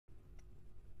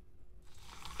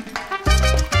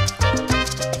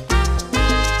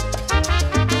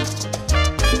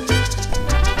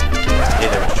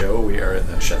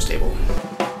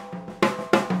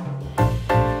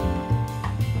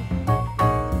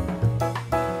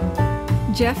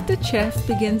Jeff the chef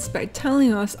begins by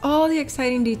telling us all the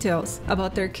exciting details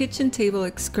about their kitchen table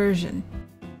excursion.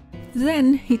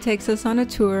 Then he takes us on a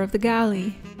tour of the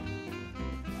galley.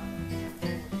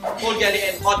 Cold galley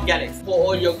and hot galley for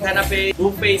all your canapé,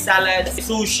 buffet salads,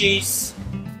 sushis.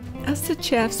 As the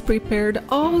chefs prepared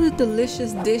all the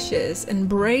delicious dishes and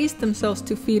braced themselves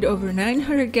to feed over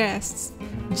 900 guests,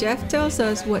 Jeff tells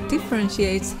us what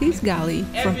differentiates his galley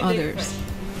from others.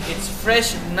 It's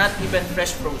fresh, not even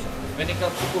fresh frozen. When it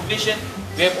comes to provision,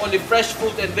 we have only fresh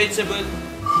fruit and vegetable,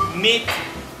 meat,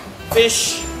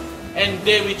 fish, and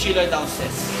dairy chiller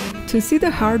downstairs. To see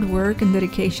the hard work and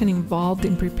dedication involved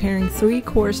in preparing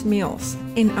 3-course meals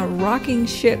in a rocking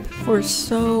ship for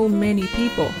so many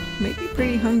people made me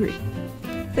pretty hungry.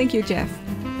 Thank you, Jeff.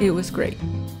 It was great.